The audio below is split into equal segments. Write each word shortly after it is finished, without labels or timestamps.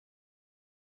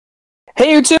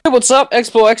Hey YouTube, what's up?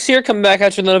 Expo X here, coming back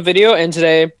at you with another video, and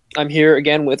today I'm here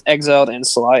again with Exiled and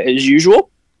Sly as usual.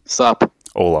 Sup?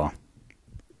 Hola.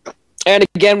 And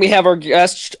again, we have our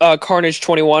guest,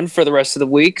 Carnage21, for the rest of the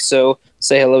week, so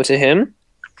say hello to him.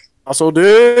 Also,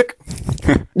 Dick.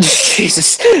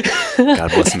 Jesus.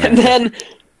 God bless America. And then,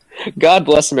 God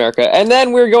bless America. And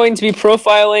then we're going to be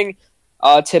profiling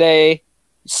today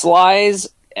Sly's,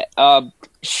 Paleozoic.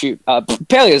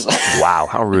 Wow,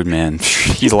 how rude, man.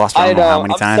 He's lost I don't know how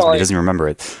many times, but he doesn't remember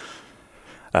it.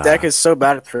 Deck is so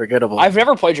bad it's forgettable. I've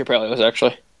never played your Paleos,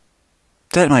 actually.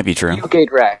 That might be true. You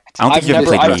get wrecked. I don't think you've ever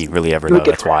played me, really, ever, though.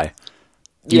 That's why.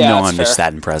 You know I'm just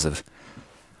that impressive.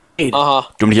 Uh-huh. Do you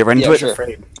want me to get right into it? Sure.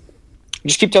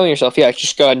 Just keep telling yourself, yeah,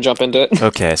 just go ahead and jump into it.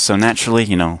 Okay, so naturally,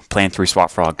 you know, playing 3 Swap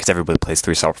Frog, because everybody plays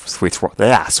 3 Swap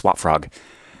Frog.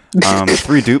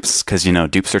 3 dupes, because, you know,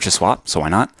 dupe searches swap, so why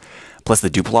not? Plus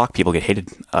the dupe lock, people get hated.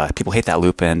 People hate that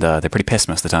loop, and they're pretty pissed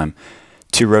most of the time.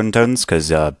 2 rodent totems, because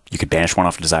you could banish one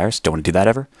off of Desires. Don't want to do that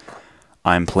ever.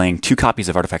 I'm playing 2 copies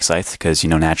of Artifact Scythe, because, you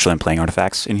know, naturally I'm playing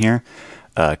artifacts in here,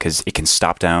 because it can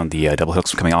stop down the double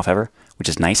hooks from coming off ever, which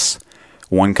is nice.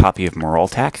 1 copy of Moral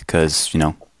Attack, because, you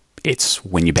know, it's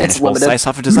when you banish both Scythes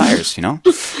off of Desires, you know?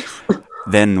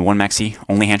 Then 1 Maxi,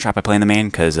 only hand trap I play in the main,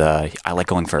 because I like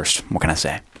going first. What can I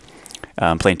say?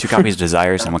 I'm playing 2 copies of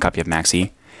Desires and 1 copy of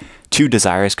Maxi. 2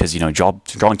 Desires, because, you know,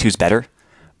 drawing 2 is better,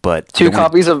 but... 2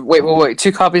 copies of... Wait.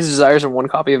 2 copies of Desires and 1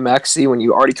 copy of Maxi when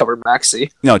you already covered Maxi.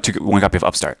 No, 1 copy of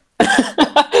Upstart. Did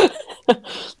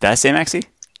I say Maxi?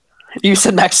 You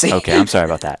said Maxi. Okay, I'm sorry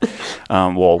about that.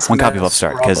 Well, 1 copy of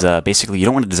Upstart, because basically you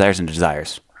don't want to Desires into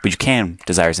Desires, but you can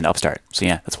Desires into Upstart, so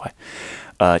yeah, that's why.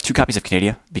 2 copies of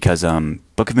Canadia, because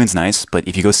Book of Moon's nice, but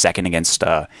if you go second against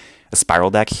a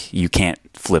Spiral deck, you can't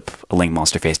flip a Link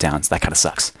monster face down, so that kind of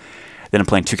sucks. Then I'm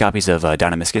playing 2 copies of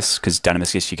Dynamiscus, because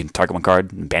Dynamiscus, you can target 1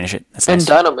 card and banish it. That's nice.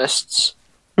 And Dynamists.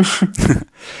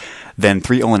 Then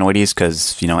 3 Olenoides,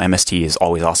 because, you know, MST is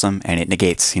always awesome, and it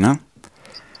negates, you know?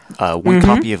 1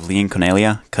 copy of Leon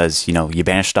Cornelia, because, you know, you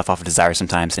banish stuff off of Desire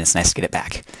sometimes, and it's nice to get it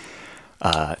back.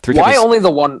 3 why only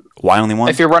the 1? Why only 1?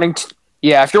 If you're running...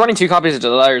 if you're running 2 copies of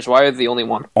Desires, why the only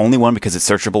 1? Only 1 because it's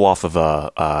searchable off of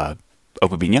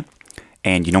Opabinia,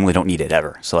 and you normally don't need it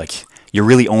ever. So, like... You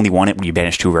really only want it when you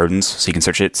banish 2 rodents, so you can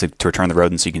search it to return the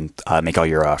rodents, so you can make all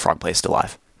your frog plays still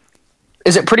alive.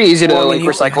 Is it pretty easy to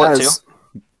recycle it too?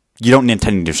 You don't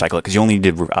intend to recycle it, because you only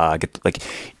need to get, like,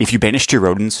 if you banish 2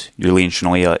 rodents, your Leon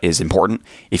Shinoya is important.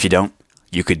 If you don't,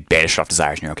 you could banish it off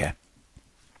Desires and you're okay.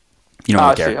 You don't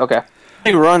really care. Okay.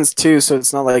 He runs too, so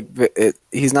it's not like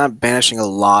he's not banishing a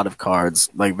lot of cards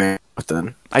like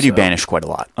Then I do banish quite a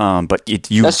lot, but you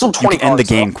can end the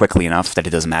game quickly enough that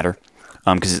it doesn't matter.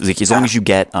 Because like, as long as you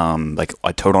get like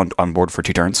a toad on board for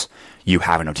 2 turns, you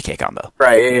have an OTK combo.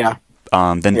 Right, yeah.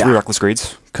 Then 3 Reckless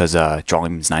Greeds, because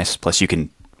drawing is nice. Plus you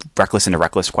can Reckless into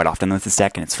Reckless quite often with this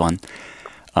deck, and it's fun.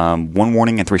 1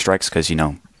 Warning and 3 Strikes, because, you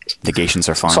know, negations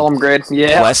are fun. Solemn Grid,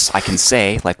 yeah. Plus, I can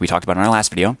say, like we talked about in our last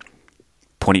video,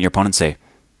 point at your opponent and say,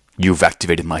 "You've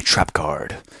activated my trap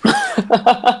card."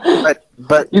 but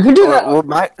you can do that. Well,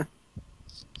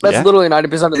 that's literally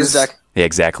 90% of this deck. Yeah,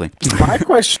 exactly. My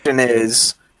question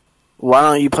is, why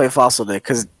don't you play Fossil Dick?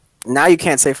 Because now you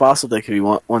can't say Fossil Dick if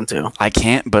you want to. I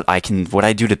can't, but I can. What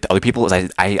I do to other people is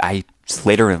I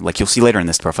later, like you'll see later in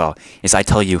this profile, is I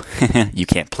tell you, you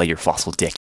can't play your Fossil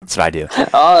Dick. That's what I do.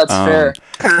 Oh, that's fair.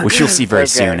 Which you'll see very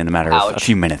soon in a matter of a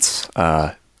few minutes.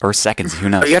 Or seconds, who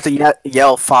knows? You have to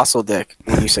yell "Fossil Dick"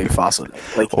 when you say "Fossil Dick."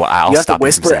 Like, well, you have to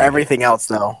whisper everything else,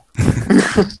 though.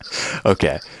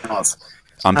 Okay.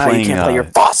 I'm playing. You can't play your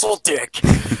Fossil Dick.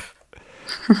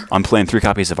 I'm playing 3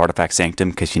 copies of Artifact Sanctum,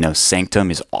 because, you know,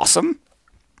 Sanctum is awesome.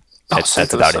 That's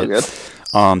about it. Good.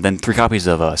 Then 3 copies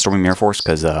of Storming Mirror Force,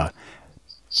 because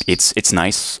it's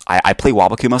nice. I play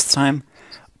Wabaku most of the time,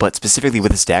 but specifically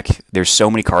with this deck, there's so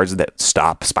many cards that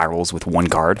stop spirals with 1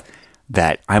 card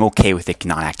that I'm okay with it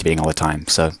not activating all the time.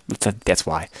 So that's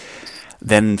why.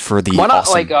 Then for the why not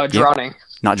drowning?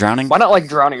 Not drowning? Why not like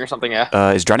drowning or something?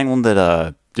 Yeah. Is drowning one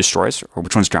that destroys, or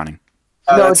which one's drowning?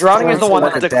 No, drowning is the one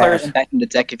that declares back in the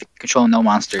deck if you control no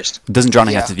monsters. Doesn't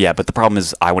drowning have to? Yeah, but the problem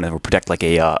is I want to protect like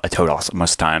a toad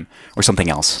most of the time, or something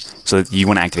else. So you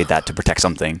want to activate that to protect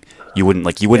something. You wouldn't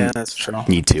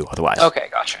need to otherwise. Okay,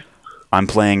 gotcha. I'm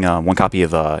playing 1 copy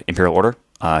of Imperial Order,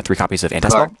 3 copies of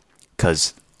Antispell,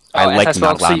 because I like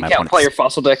not allowing my opponents. So you can't play your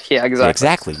Fossil Dick. Yeah, exactly. Yeah,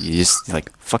 exactly. You just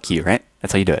like fuck you, right?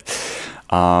 That's how you do it.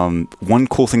 1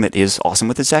 cool thing that is awesome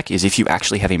with this deck is if you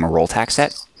actually have a Moral Attack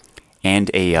set and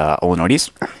a Olenoides,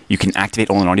 you can activate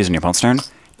Olenoides on your opponent's turn,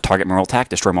 target Moral Attack,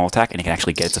 destroy Moral Attack, and it can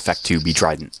actually get its effect to be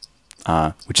Trident,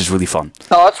 which is really fun.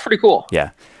 Oh, that's pretty cool. Yeah.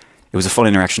 It was a fun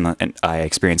interaction that I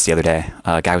experienced the other day.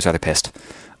 Guy was rather pissed.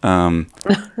 So I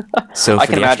for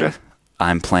can the imagine. extra,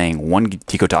 I'm playing one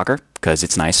Deco Docker because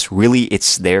it's nice. Really,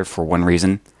 it's there for one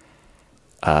reason.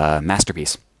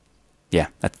 Masterpiece. Yeah,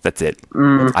 that's it.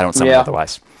 I don't summon it yeah.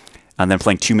 otherwise. And then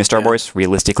playing two Mistar Boys.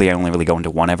 Realistically, I only really go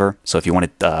into one ever. So if you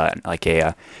want to if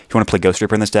you want to play Ghost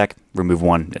Reaper in this deck, remove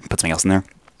one and put something else in there.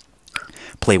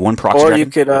 Play one Proxy Or Dragon.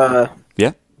 you could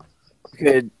Yeah.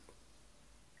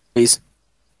 use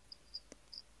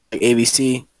like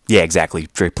ABC. Yeah, exactly.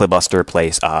 Play Buster, play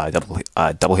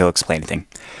Double Helix, play anything.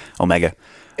 Omega.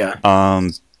 Yeah.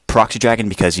 Proxy Dragon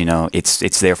because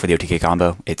it's there for the OTK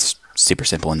combo. It's super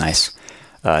simple and nice.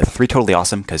 3 totally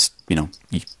awesome because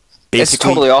It's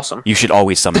totally awesome. You should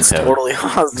always summon Toad. Totally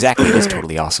awesome. Exactly, it is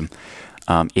totally awesome.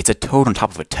 It's a Toad on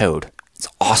top of a Toad. It's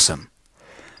awesome.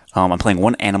 I'm playing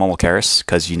one Animal Malcaris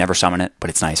because you never summon it, but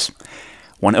it's nice.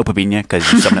 One Opabinia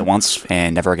because you summon it once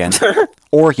and never again,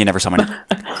 or you never summon it.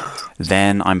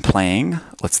 Then I'm playing.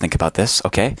 Let's think about this.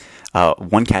 Okay,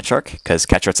 one Cat Shark because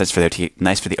Cat Shark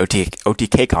nice for the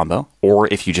OTK combo, or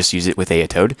if you just use it with a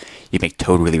Toad, you make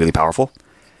Toad really really powerful.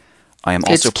 I am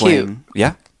also It's cute. playing.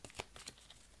 Yeah.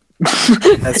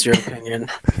 That's your opinion.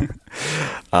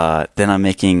 Then I'm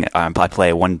making. I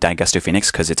play one Daigusto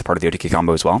Phoenix because it's a part of the OTK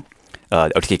combo as well.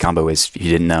 OTK combo is, if you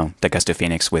didn't know, Daigusto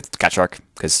Phoenix with Cat Shark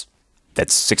because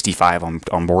that's 65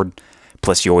 on board.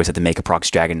 Plus, you always have to make a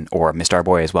Prox Dragon or a Mistar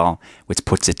Boy as well, which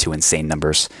puts it to insane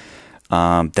numbers.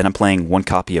 Then I'm playing one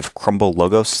copy of Crumble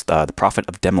Logos, the Prophet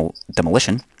of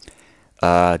Demolition.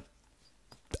 I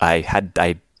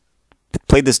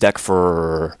played this deck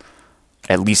for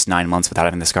at least 9 months without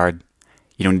having this card.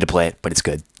 You don't need to play it, but it's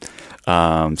good.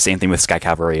 Same thing with Sky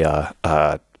Cavalry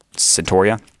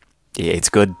Centauria. It's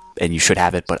good, and you should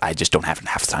have it, but I just don't have it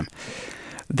half the time.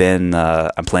 Then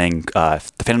I'm playing the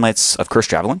Phantom Knights of Cursed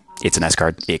Javelin. It's a nice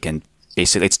card. It can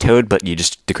basically, it's Toad, but you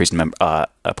just decrease the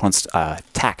opponent's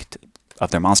attack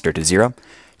of their monster to 0,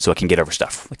 so it can get over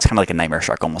stuff. It's kind of like a Nightmare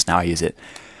Shark almost. Now I use it.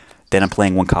 Then I'm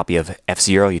playing one copy of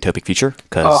F-Zero Utopic Future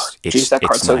because that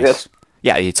card's so nice. good.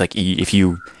 Yeah, it's like if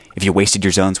you wasted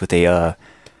your zones with a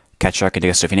Cat Shark and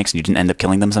Daigusto Phoenix and you didn't end up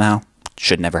killing them somehow,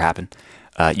 should never happen.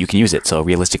 You can use it. So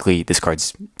realistically, this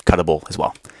card's cuttable as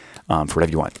well for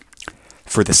whatever you want.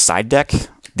 For the side deck,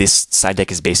 this side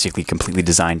deck is basically completely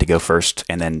designed to go first,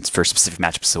 and then for specific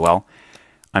matchups as well.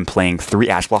 I'm playing 3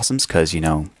 Ash Blossoms because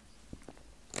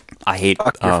I hate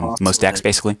most decks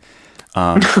basically.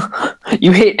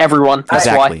 You hate everyone. That's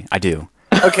Exactly, why. I do.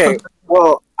 Okay,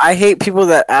 well, I hate people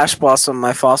that Ash Blossom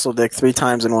my Fossil deck 3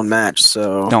 times in one match,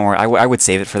 so... Don't worry, I would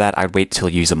save it for that. I'd wait till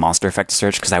you use a monster effect to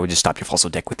search because I would just stop your Fossil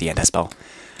deck with the anti-spell.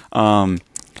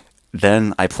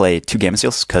 Then I play 2 Gamma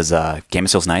Seals because Gamma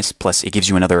Seal's nice. Plus, it gives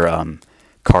you another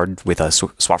card with a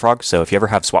Swap Frog. So if you ever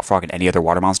have Swap Frog and any other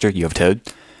water monster, you have Toad.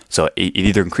 So it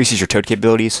either increases your Toad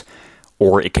capabilities,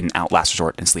 or it can outlast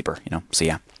Resort and Sleeper. So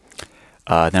yeah.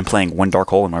 Then I'm playing 1 Dark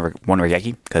Hole and 1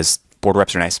 Regeki because board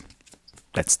reps are nice.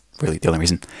 That's really the only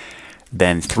reason.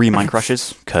 Then 3 Mind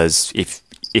Crushes because if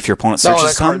your opponent searches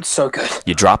that some, card's so good.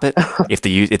 you drop it. If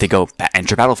they go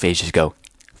enter battle phase, you just go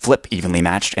flip evenly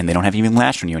matched, and they don't have evenly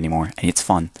matched on you anymore, and it's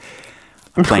fun.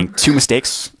 I'm playing 2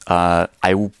 Mistakes. I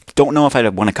don't know if I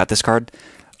want to cut this card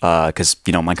because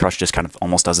Mind Crush just kind of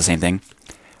almost does the same thing.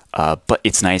 But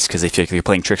it's nice because if you're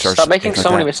playing Trickstars, Stop making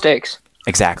so many mistakes.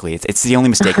 Exactly, it's the only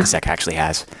mistake this deck actually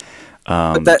has.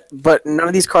 But none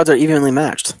of these cards are evenly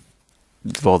matched.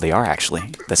 Well, they are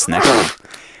actually. That's the next one.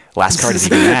 Last card is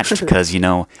even matched because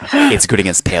it's good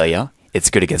against Paleo. It's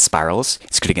good against Spirals.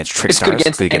 It's good against Trickstars. It's good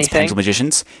against anything. Pendulum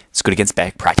Magicians. It's good against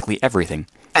practically everything.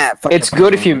 It's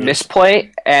good if you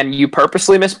misplay and you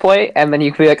purposely misplay, and then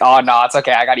you can be like, "Oh no, it's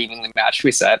okay. I got evenly matched.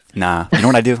 We set." Nah, you know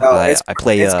what I do? I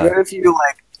play. It's good if you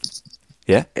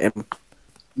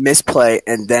misplay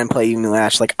and then play evenly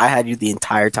matched. Like I had you the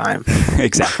entire time.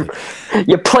 Exactly.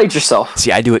 You played yourself.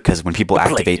 See, I do it because when people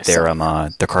activate their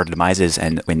card demises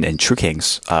and True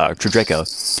Kings, True Draco,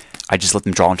 I just let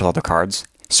them draw into all their cards,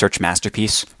 search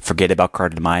Masterpiece, forget about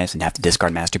card demise, and have to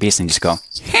discard Masterpiece, and just go,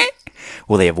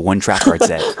 well, they have 1 trap card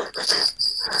set.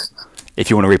 If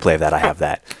you want to replay that, I have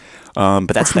that. But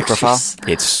that's the deck profile.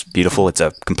 It's beautiful. It's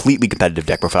a completely competitive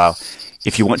deck profile.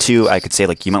 If you want to, I could say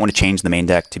you might want to change the main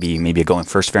deck to be maybe a going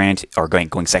first variant or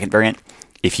going second variant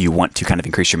if you want to kind of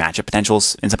increase your matchup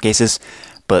potentials in some cases.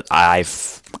 But I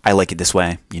like it this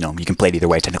way. You can play it either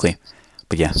way technically.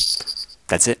 But yeah,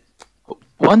 that's it.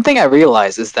 One thing I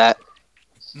realized is that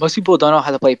most people don't know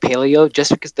how to play Paleo just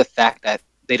because of the fact that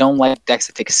they don't like decks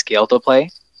that take a skill to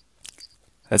play.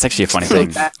 That's actually a funny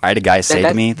thing. I had a guy say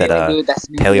to me that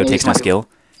Paleo takes no skill,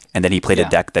 and then he played a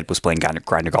deck that was playing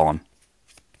Grinder Golem.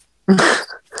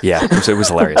 Yeah, it was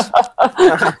hilarious.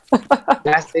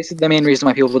 That's basically the main reason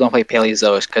why people don't play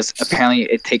Paleozoic, because apparently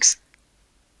it takes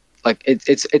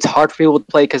it's hard for people to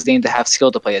play because they need to have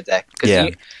skill to play a deck. Yeah.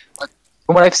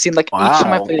 From what I've seen, each time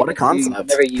I Wow, played, what a concept. I've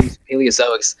never used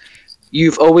Paleozoics.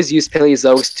 You've always used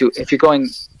Paleozoics to, if you're going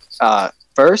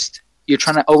first, you're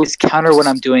trying to always counter what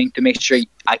I'm doing to make sure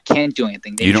I can't do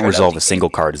anything. You don't resolve a single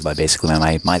card is basically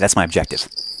my that's my objective.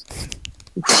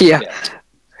 Yeah.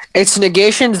 It's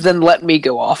negations, then let me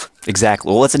go off.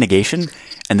 Exactly. Well, it's a negation,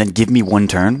 and then give me one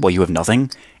turn while you have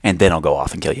nothing, and then I'll go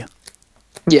off and kill you.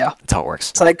 Yeah. That's how it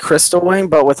works. It's like Crystal Wing,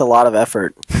 but with a lot of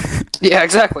effort. Yeah,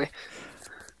 exactly.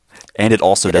 And it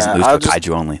also doesn't lose I'll to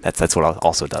Kaiju only. That's what it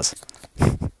also does.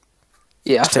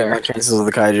 Yeah, Take my fair. chances with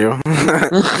the Kaiju.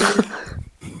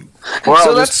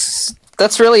 So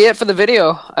that's really it for the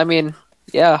video. I mean,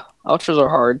 yeah, outros are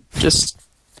hard. Just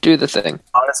do the thing.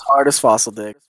 Not as hard as Fossil Dick.